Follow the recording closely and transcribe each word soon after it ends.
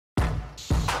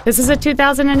This is a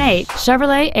 2008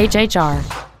 Chevrolet HHR.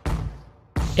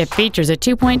 It features a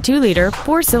 2.2-liter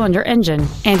four-cylinder engine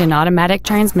and an automatic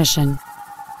transmission.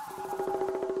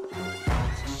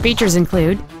 Features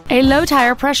include a low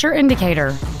tire pressure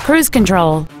indicator, cruise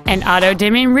control, an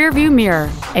auto-dimming rearview mirror,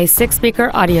 a 6-speaker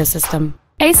audio system,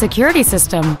 a security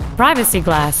system, privacy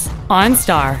glass,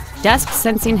 OnStar, dusk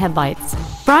sensing headlights,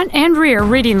 front and rear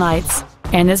reading lights,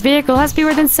 and this vehicle has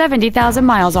fewer than 70,000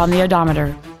 miles on the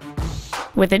odometer.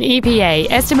 With an EPA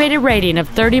estimated rating of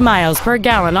 30 miles per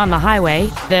gallon on the highway,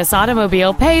 this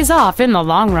automobile pays off in the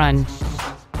long run.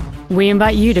 We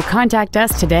invite you to contact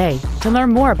us today to learn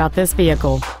more about this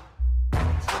vehicle.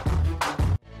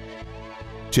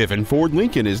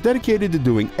 TiffinFord-Lincoln is dedicated to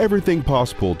doing everything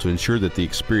possible to ensure that the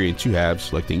experience you have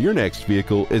selecting your next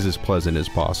vehicle is as pleasant as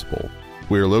possible.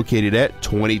 We are located at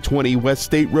 2020 West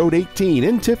State Road 18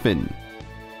 in Tiffin.